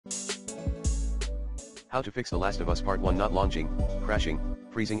How to fix The Last of Us Part 1 not launching, crashing,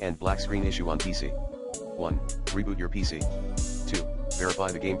 freezing and black screen issue on PC. 1. Reboot your PC. 2.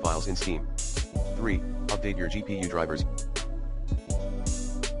 Verify the game files in Steam. 3. Update your GPU drivers.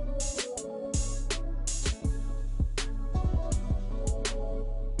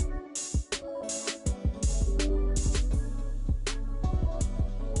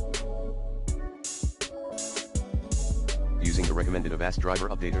 Using the recommended Avast driver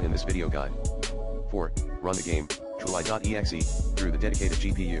updater in this video guide. 4. Run the game, TrueEye.exe, through the dedicated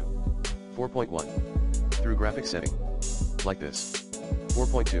GPU. 4.1. Through graphics setting. Like this.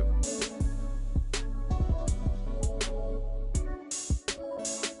 4.2.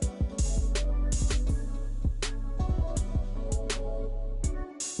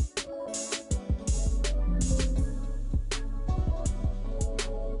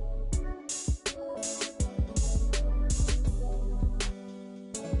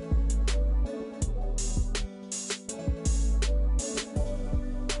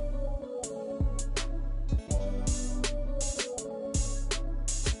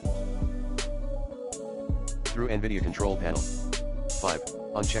 Through NVIDIA control panel. 5.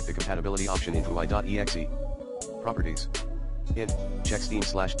 Uncheck the compatibility option in TrueEye.exe. Properties. Int, check Steam /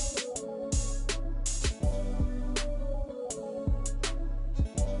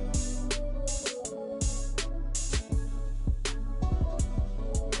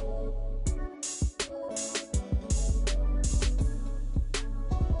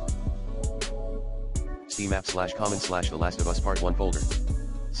 Steam app / common / The Last of Us Part 1 folder.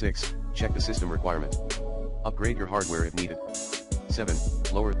 6. Check the system requirement. Upgrade your hardware if needed. 7.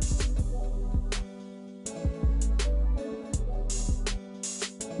 Lower.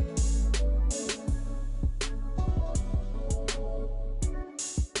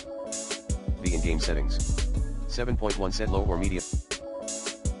 The in-game settings. 7.1 Set low or medium.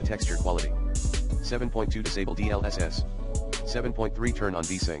 Texture quality. 7.2 Disable DLSS. 7.3 Turn on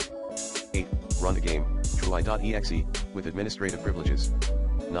VSync. 8. Run the game, TrueEye.exe, with administrative privileges.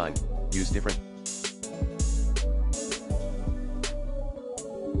 9. Use different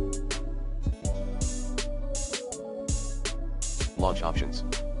launch options.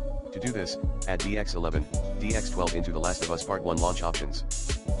 To do this, add DX11, DX12 into The Last of Us Part 1 launch options.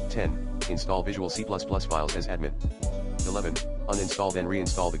 10. Install Visual C++ files as admin. 11. Uninstall then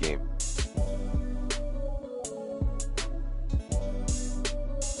reinstall the game.